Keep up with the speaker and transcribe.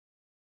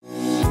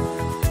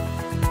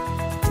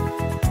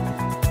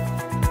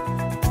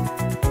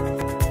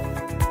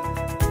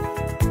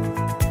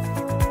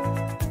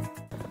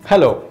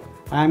Hello,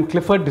 I am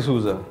Clifford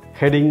D'Souza,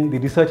 heading the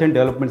Research and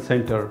Development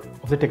Center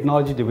of the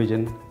Technology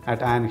Division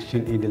at Ion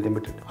Exchange India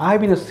Limited. I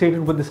have been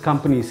associated with this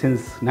company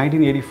since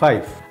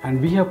 1985, and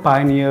we have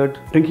pioneered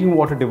drinking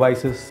water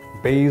devices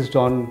based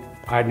on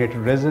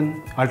iodinated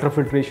resin,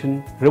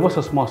 ultrafiltration, reverse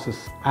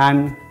osmosis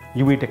and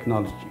UV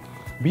technology.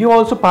 We have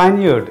also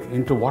pioneered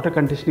into water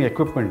conditioning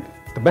equipment,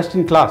 the best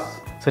in class,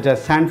 such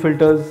as sand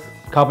filters,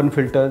 carbon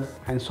filters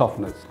and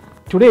softeners.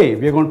 Today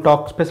we are going to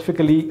talk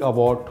specifically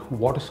about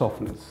water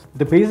softeners.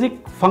 The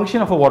basic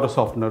function of a water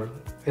softener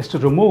is to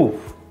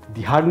remove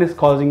the hardness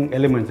causing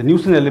elements, the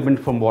nuisance element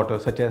from water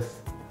such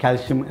as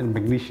calcium and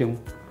magnesium,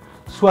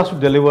 so as to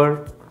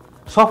deliver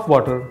soft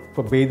water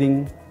for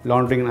bathing,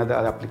 laundering and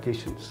other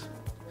applications.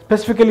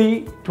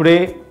 Specifically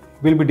today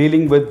we'll be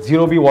dealing with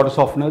 0B water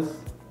softeners,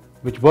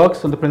 which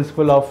works on the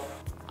principle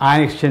of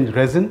ion exchange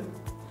resin.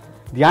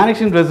 The ion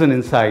exchange resin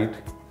inside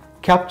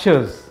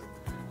captures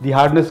the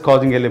hardness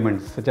causing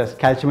elements such as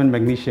calcium and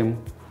magnesium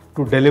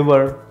to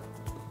deliver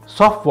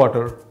soft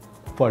water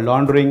for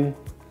laundering,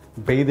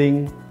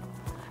 bathing.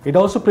 It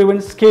also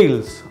prevents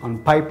scales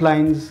on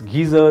pipelines,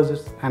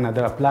 geysers and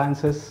other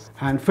appliances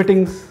and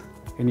fittings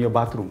in your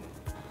bathroom.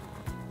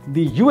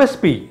 The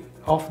USP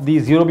of the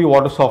 0B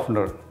water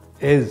softener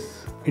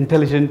is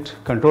intelligent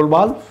control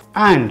valve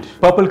and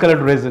purple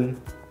colored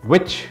resin,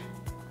 which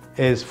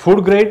is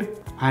food grade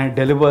and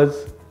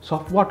delivers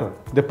soft water.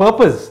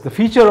 The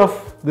feature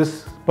of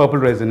this purple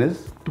resin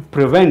is to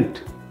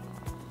prevent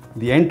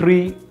the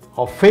entry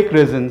of fake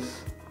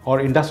resins or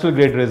industrial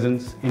grade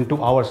resins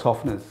into our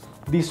softeners.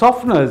 The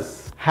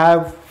softeners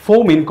have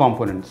four main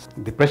components: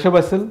 the pressure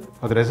vessel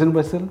or the resin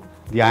vessel,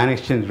 the ion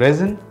exchange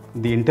resin,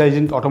 the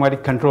intelligent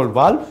automatic control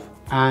valve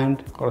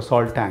and a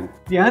salt tank.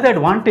 The other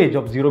advantage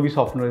of 0B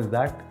softener is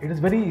that it is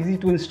very easy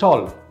to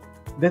install.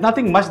 There's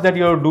nothing much that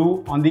you have to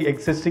do on the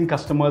existing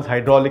customer's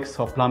hydraulics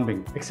or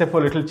plumbing except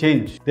for a little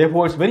change.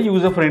 Therefore, it's very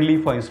user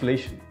friendly for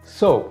installation.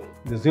 So,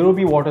 the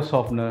 0B water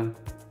softener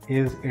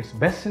is its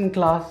best in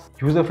class,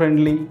 user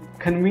friendly,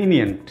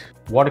 convenient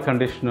water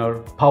conditioner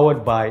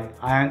powered by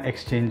Ion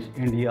Exchange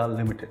India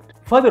Limited.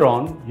 Further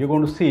on, you're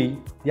going to see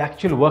the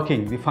actual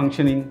working, the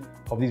functioning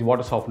of these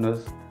water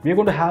softeners. We're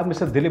going to have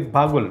Mr. Dilip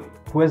Bagul,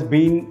 who has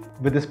been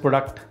with this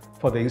product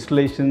for the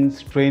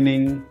installations,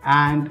 training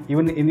and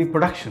even in the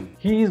production.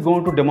 He is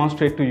going to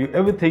demonstrate to you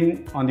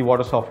everything on the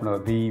water softener,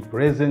 the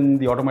resin,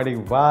 the automatic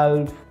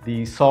valve,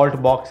 the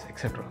salt box,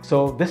 etc.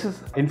 So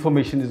this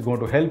information is going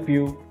to help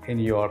you in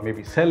your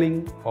maybe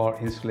selling or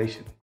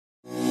installation.